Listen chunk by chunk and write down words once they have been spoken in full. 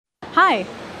Hi,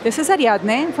 this is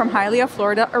Ariadne from Hialeah,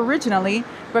 Florida originally,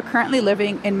 but currently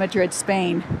living in Madrid,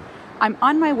 Spain. I'm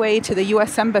on my way to the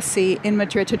U.S. Embassy in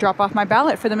Madrid to drop off my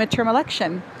ballot for the midterm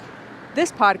election.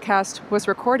 This podcast was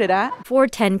recorded at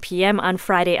 4:10 p.m. on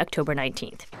Friday, October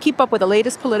 19th. Keep up with the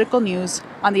latest political news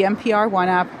on the NPR One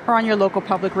app or on your local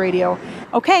public radio.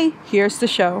 Okay, here's the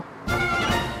show.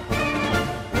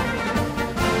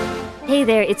 Hey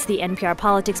there, it's the NPR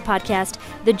Politics Podcast.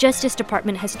 The Justice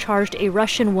Department has charged a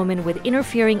Russian woman with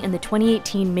interfering in the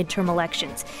 2018 midterm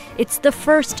elections. It's the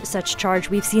first such charge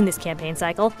we've seen this campaign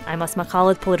cycle. I'm Asma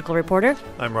Khalid, political reporter.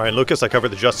 I'm Ryan Lucas. I cover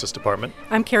the Justice Department.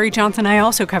 I'm Carrie Johnson. I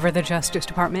also cover the Justice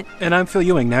Department. And I'm Phil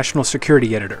Ewing, National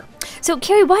Security Editor. So,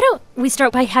 Carrie, why don't we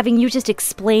start by having you just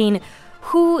explain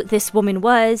who this woman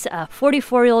was,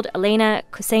 44-year-old Elena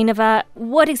Kusainova,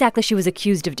 what exactly she was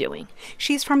accused of doing.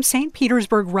 She's from St.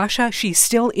 Petersburg, Russia. She's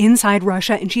still inside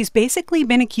Russia, and she's basically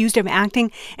been accused of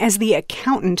acting as the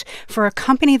accountant for a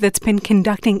company that's been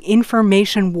conducting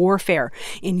information warfare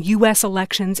in U.S.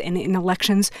 elections and in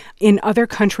elections in other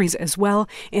countries as well.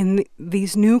 In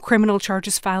these new criminal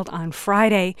charges filed on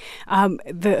Friday,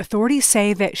 the authorities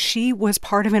say that she was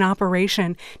part of an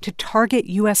operation to target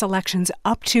U.S. elections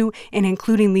up to and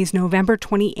including these November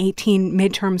 2018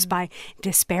 midterms by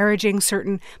disparaging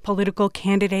certain political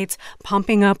candidates,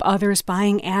 pumping up others,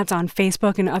 buying ads on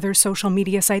Facebook and other social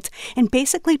media sites, and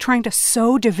basically trying to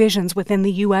sow divisions within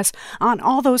the U.S. on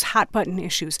all those hot-button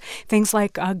issues, things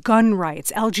like gun rights,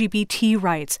 LGBT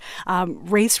rights,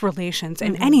 race relations,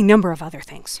 and any number of other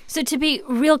things. So to be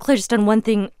real clear just on one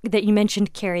thing that you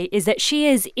mentioned, Carrie, is that she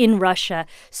is in Russia,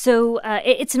 so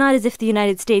it's not as if the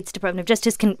United States Department of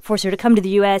Justice can force her to come to the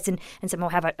U.S. and somehow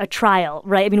have a trial,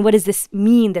 right? I mean, what does this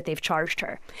mean that they've charged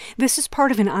her? This is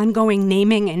part of an ongoing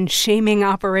naming and shaming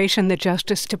operation the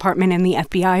Justice Department and the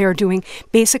FBI are doing.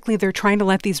 Basically, they're trying to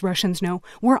let these Russians know,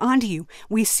 we're onto you.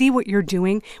 We see what you're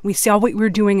doing. We saw what you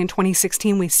were doing in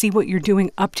 2016. We see what you're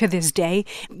doing up to this day.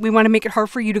 We want to make it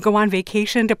hard for you to go on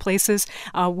vacation to places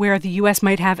where the U.S.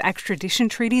 might have extradition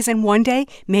treaties. And one day,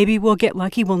 maybe we'll get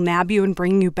lucky. We'll nab you and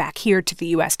bring you back here to the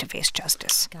U.S. to face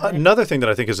justice. Another thing that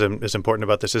I think is important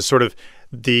about this is sort of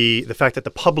the fact that the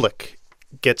public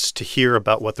gets to hear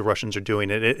about what the Russians are doing.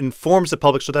 It informs the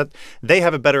public so that they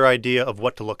have a better idea of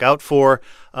what to look out for.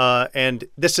 And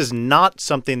this is not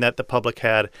something that the public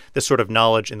had, this sort of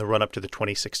knowledge in the run-up to the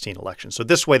 2016 election. So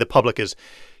this way the public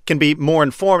can be more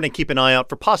informed and keep an eye out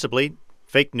for possibly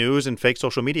fake news and fake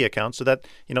social media accounts so that,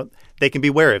 they can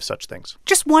be wary of such things.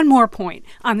 Just one more point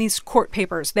on these court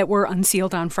papers that were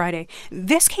unsealed on Friday.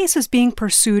 This case is being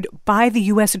pursued by the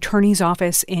U.S. Attorney's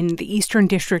Office in the Eastern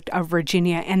District of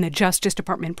Virginia and the Justice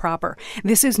Department proper.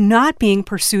 This is not being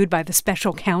pursued by the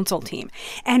special counsel team.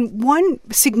 And one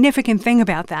significant thing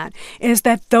about that is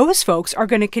that those folks are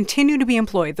going to continue to be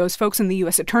employed, those folks in the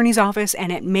U.S. Attorney's Office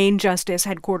and at Main Justice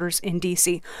headquarters in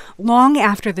D.C., long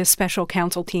after this special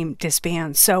counsel team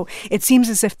disbands. So it seems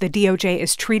as if the DOJ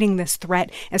is treating this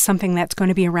threat as something that's going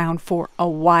to be around for a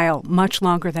while, much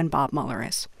longer than Bob Mueller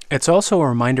is. It's also a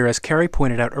reminder, as Carrie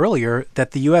pointed out earlier,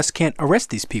 that the U.S. can't arrest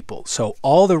these people. So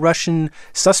all the Russian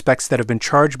suspects that have been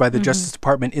charged by the Justice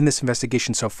Department in this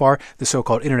investigation so far, the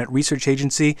so-called Internet Research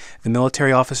Agency, the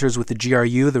military officers with the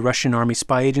GRU, the Russian Army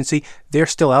Spy Agency, they're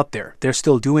still out there. They're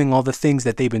still doing all the things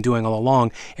that they've been doing all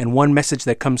along. And one message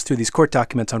that comes through these court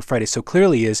documents on Friday so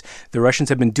clearly is the Russians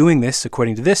have been doing this,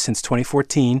 according to this, since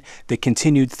 2014. They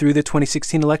continued through the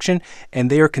 2016 election, and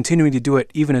they are continuing to do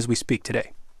it even as we speak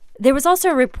today. There was also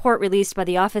a report released by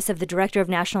the Office of the Director of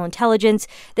National Intelligence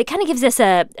that kind of gives us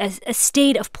a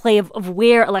state of play of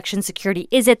where election security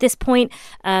is at this point.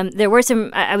 There were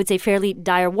some, I would say, fairly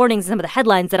dire warnings in some of the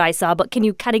headlines that I saw, but can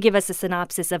you kind of give us a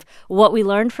synopsis of what we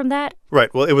learned from that?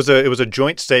 Right. Well, it was a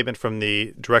joint statement from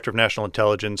the Director of National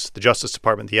Intelligence, the Justice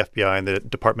Department, the FBI, and the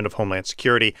Department of Homeland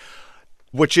Security,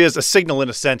 which is a signal in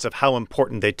a sense of how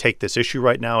important they take this issue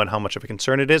right now and how much of a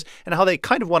concern it is and how they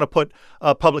kind of want to put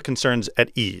public concerns at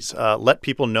ease, let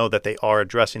people know that they are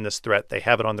addressing this threat, they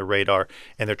have it on their radar,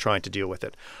 and they're trying to deal with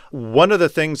it. One of the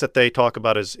things that they talk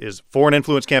about is foreign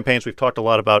influence campaigns. We've talked a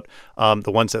lot about the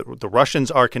ones that the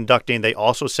Russians are conducting. They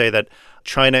also say that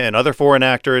China and other foreign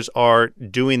actors are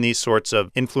doing these sorts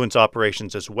of influence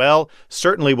operations as well.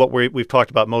 Certainly what we've talked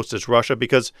about most is Russia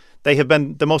because they have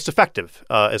been the most effective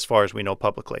as far as we know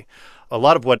publicly. A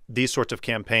lot of what these sorts of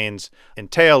campaigns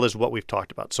entail is what we've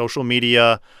talked about: social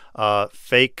media,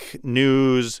 fake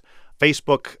news,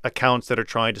 Facebook accounts that are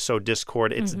trying to sow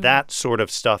discord. It's that sort of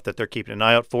stuff that they're keeping an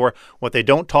eye out for. What they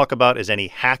don't talk about is any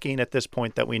hacking at this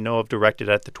point that we know of directed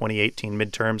at the 2018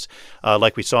 midterms,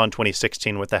 like we saw in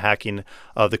 2016 with the hacking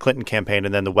of the Clinton campaign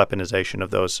and then the weaponization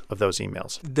of those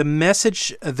emails. The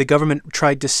message the government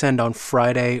tried to send on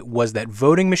Friday was that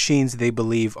voting machines, they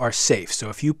believe, are safe. So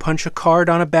if you punch a card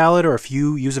on a ballot or if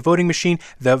you use a voting machine,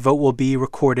 the vote will be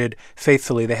recorded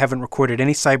faithfully. They haven't recorded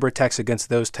any cyber attacks against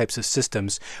those types of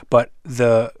systems. But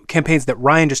the campaigns that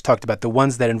Ryan just talked about, the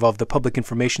ones that involve the public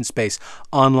information space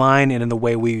online and in the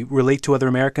way we relate to other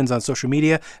Americans on social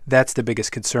media, that's the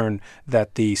biggest concern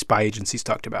that the spy agencies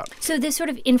talked about. So this sort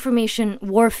of information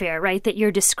warfare, right, that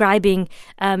you're describing,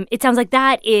 it sounds like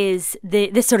that is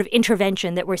this sort of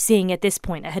intervention that we're seeing at this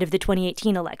point ahead of the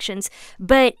 2018 elections.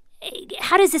 But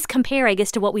how does this compare, I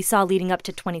guess, to what we saw leading up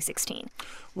to 2016?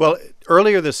 Well,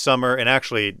 earlier this summer, and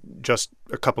actually just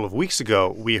a couple of weeks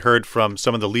ago, we heard from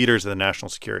some of the leaders of the national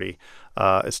security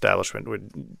establishment,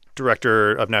 with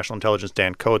Director of National Intelligence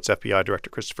Dan Coats, FBI Director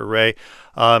Christopher Wray,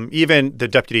 even the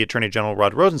Deputy Attorney General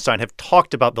Rod Rosenstein have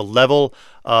talked about the level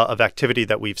of activity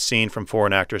that we've seen from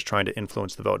foreign actors trying to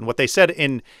influence the vote. And what they said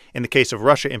in the case of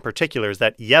Russia in particular is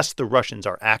that, yes, the Russians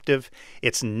are active.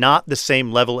 It's not the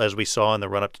same level as we saw in the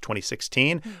run-up to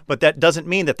 2016, but that doesn't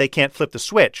mean that they can't flip the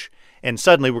switch. And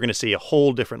suddenly we're going to see a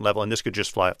whole different level, and this could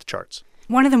just fly off the charts.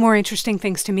 One of the more interesting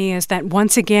things to me is that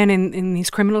once again in these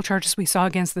criminal charges we saw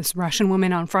against this Russian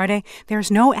woman on Friday,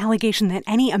 there's no allegation that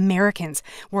any Americans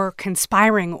were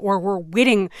conspiring or were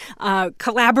witting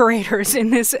collaborators in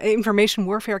this information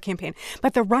warfare campaign.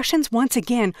 But the Russians, once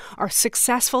again, are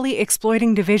successfully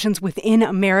exploiting divisions within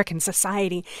American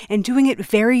society and doing it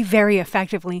very, very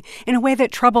effectively in a way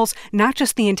that troubles not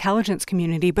just the intelligence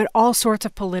community, but all sorts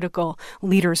of political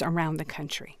leaders around the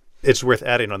country. It's worth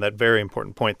adding on that very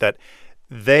important point that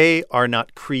they are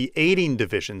not creating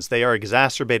divisions. They are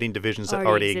exacerbating divisions that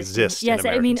already exist in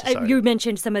American society. You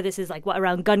mentioned some of this is like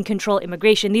around gun control,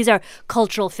 immigration. These are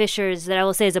cultural fissures that I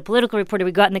will say as a political reporter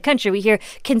we got in the country. We hear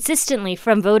consistently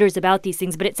from voters about these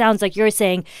things, but it sounds like you're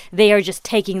saying they are just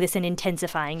taking this and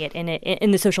intensifying it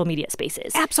in the social media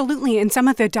spaces. Absolutely. And some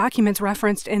of the documents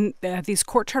referenced in these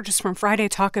court charges from Friday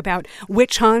talk about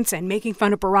witch hunts and making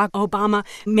fun of Barack Obama,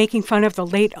 making fun of the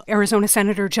late Arizona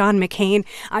Senator John McCain,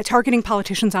 targeting politicians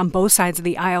on both sides of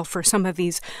the aisle for some of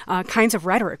these kinds of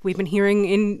rhetoric we've been hearing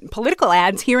in political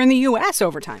ads here in the U.S.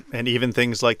 over time. And even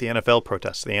things like the NFL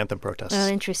protests, the anthem protests. Oh,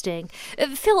 interesting.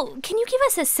 Phil, can you give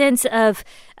us a sense of,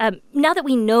 now that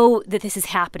we know that this is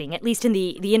happening, at least in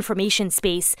the information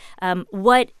space,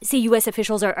 what, say, U.S.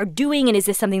 officials are doing, and is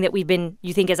this something that we've been,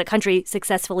 you think, as a country,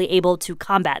 successfully able to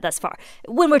combat thus far,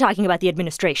 when we're talking about the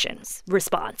administration's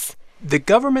response? The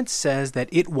government says that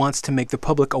it wants to make the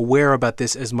public aware about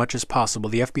this as much as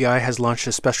possible. The FBI has launched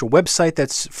a special website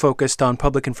that's focused on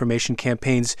public information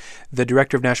campaigns. The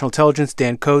Director of National Intelligence,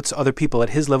 Dan Coats, other people at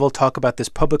his level talk about this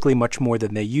publicly much more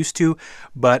than they used to.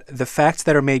 But the facts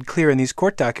that are made clear in these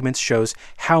court documents shows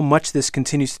how much this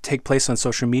continues to take place on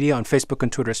social media, on Facebook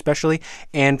and Twitter especially,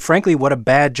 and frankly, what a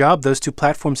bad job those two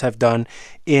platforms have done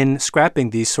in scrapping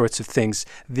these sorts of things.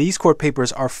 These court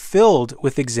papers are filled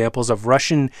with examples of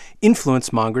Russian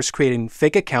influence mongers creating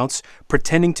fake accounts,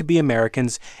 pretending to be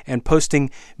Americans, and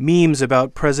posting memes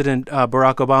about President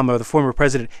Barack Obama, the former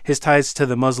president, his ties to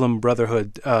the Muslim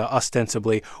Brotherhood,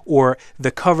 ostensibly, or the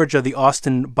coverage of the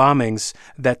Austin bombings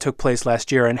that took place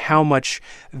last year and how much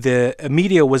the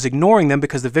media was ignoring them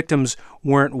because the victims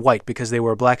weren't white, because they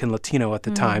were Black and Latino at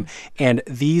the time. And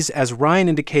these, as Ryan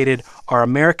indicated, are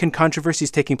American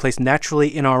controversies taking place naturally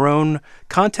in our own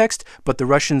context, but the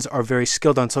Russians are very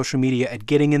skilled on social media at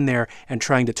getting in there and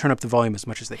trying to turn up the volume as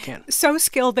much as they can. So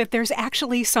skilled that there's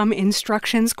actually some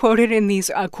instructions quoted in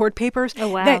these court papers. Oh,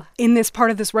 wow. That in this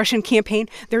part of this Russian campaign,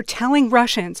 they're telling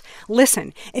Russians,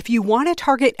 listen, if you want to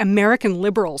target American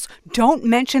liberals, don't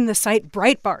mention the site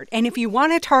Breitbart. And if you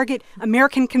want to target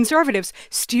American conservatives,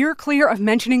 steer clear of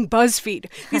mentioning BuzzFeed.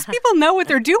 These people know what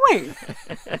they're doing.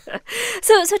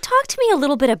 So talk to me a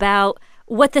little bit about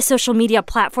what the social media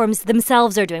platforms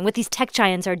themselves are doing, what these tech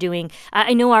giants are doing.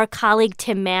 I know our colleague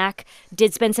Tim Mack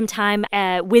did spend some time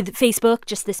with Facebook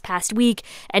just this past week,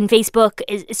 and Facebook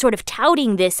is sort of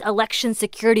touting this election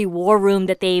security war room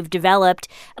that they've developed.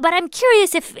 But I'm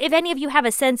curious if any of you have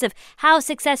a sense of how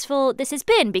successful this has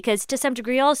been, because to some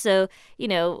degree also, you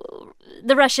know,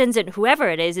 the Russians and whoever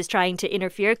it is trying to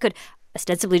interfere could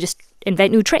ostensibly just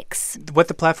invent new tricks. What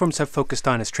the platforms have focused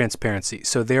on is transparency.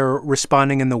 So they're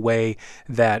responding in the way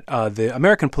that the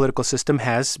American political system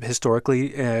has historically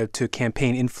to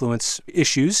campaign influence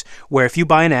issues, where if you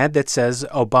buy an ad that says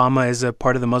Obama is a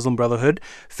part of the Muslim Brotherhood,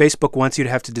 Facebook wants you to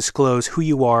have to disclose who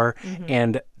you are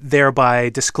and thereby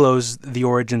disclose the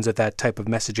origins of that type of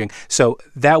messaging. So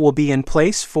that will be in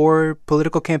place for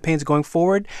political campaigns going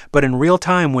forward. But in real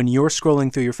time, when you're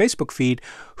scrolling through your Facebook feed,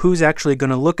 who's actually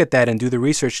going to look at that and do the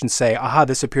research and say, aha,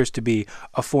 this appears to be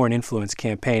a foreign influence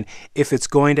campaign? If it's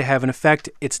going to have an effect,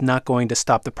 it's not going to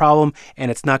stop the problem,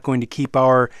 and it's not going to keep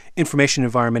our information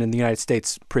environment in the United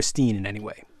States pristine in any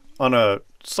way. On a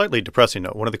slightly depressing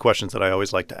note, one of the questions that I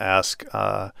always like to ask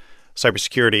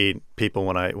cybersecurity people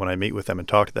when I meet with them and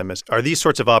talk to them is, are these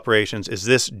sorts of operations, is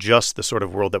this just the sort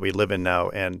of world that we live in now?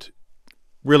 And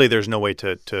really there's no way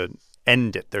to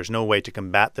end it. There's no way to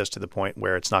combat this to the point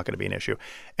where it's not going to be an issue.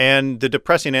 And the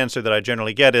depressing answer that I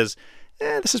generally get is,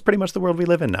 this is pretty much the world we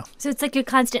live in now. So it's like you're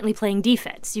constantly playing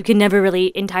defense. You can never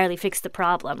really entirely fix the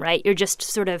problem, right? You're just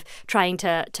sort of trying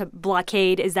to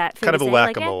blockade. Is that fair kind to of a say?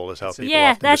 whack-a-mole is how people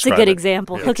Yeah, often that's a describe good it.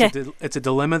 example. Yeah. Okay. It's a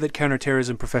dilemma that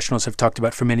counterterrorism professionals have talked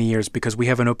about for many years because we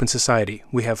have an open society.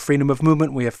 We have freedom of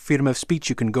movement. We have freedom of speech.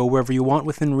 You can go wherever you want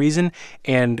within reason.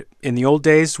 And in the old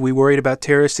days, we worried about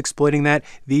terrorists exploiting that.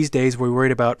 These days, we're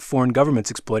worried about foreign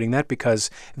governments exploiting that because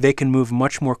they can move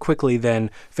much more quickly than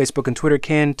Facebook and Twitter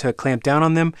can to clamp down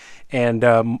on them. And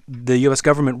the U.S.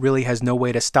 government really has no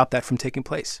way to stop that from taking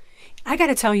place. I got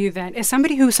to tell you that as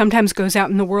somebody who sometimes goes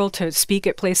out in the world to speak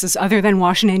at places other than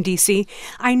Washington, D.C.,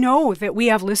 I know that we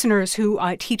have listeners who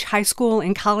teach high school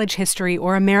and college history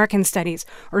or American studies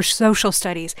or social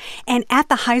studies. And at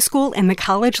the high school and the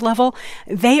college level,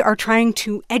 they are trying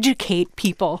to educate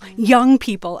people, young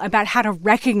people, about how to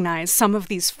recognize some of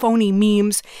these phony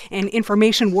memes and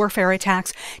information warfare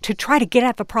attacks to try to get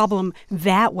at the problem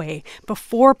that way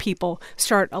before people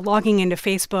start logging into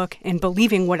Facebook and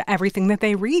believing everything that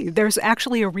they read. There's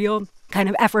actually a real kind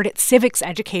of effort at civics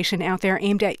education out there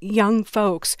aimed at young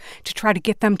folks to try to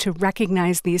get them to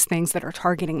recognize these things that are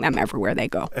targeting them everywhere they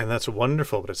go. And that's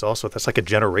wonderful, but that's like a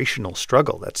generational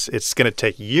struggle. It's going to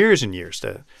take years and years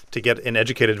to get an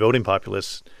educated voting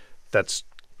populace that's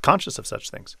conscious of such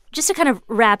things. Just to kind of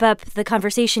wrap up the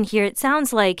conversation here, it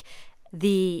sounds like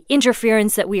the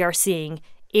interference that we are seeing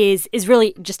is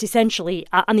really just essentially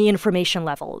on the information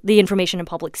level, the information in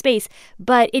public space.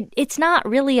 But it's not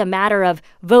really a matter of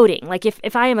voting. Like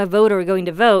if I am a voter going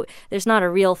to vote, there's not a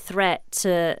real threat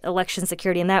to election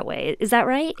security in that way. Is that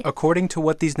right? According to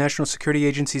what these national security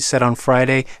agencies said on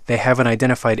Friday, they haven't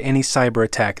identified any cyber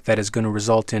attack that is going to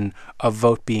result in a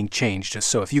vote being changed.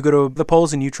 So if you go to the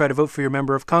polls and you try to vote for your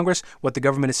member of Congress, what the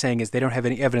government is saying is they don't have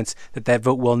any evidence that that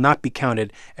vote will not be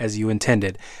counted as you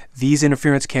intended. These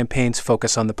interference campaigns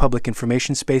focus on the public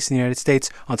information space in the United States,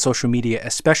 on social media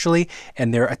especially,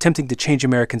 and they're attempting to change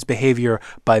Americans' behavior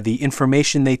by the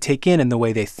information they take in and the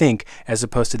way they think, as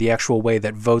opposed to the actual way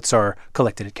that votes are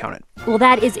collected and counted. Well,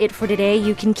 that is it for today.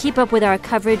 You can keep up with our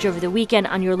coverage over the weekend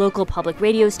on your local public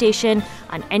radio station,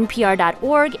 on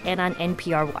npr.org, and on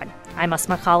NPR One. I'm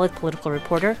Asma Khalid, political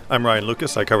reporter. I'm Ryan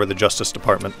Lucas. I cover the Justice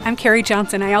Department. I'm Carrie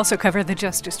Johnson. I also cover the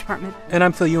Justice Department. And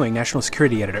I'm Phil Ewing, national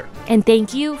security editor. And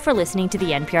thank you for listening to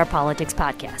the NPR Politics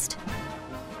Podcast.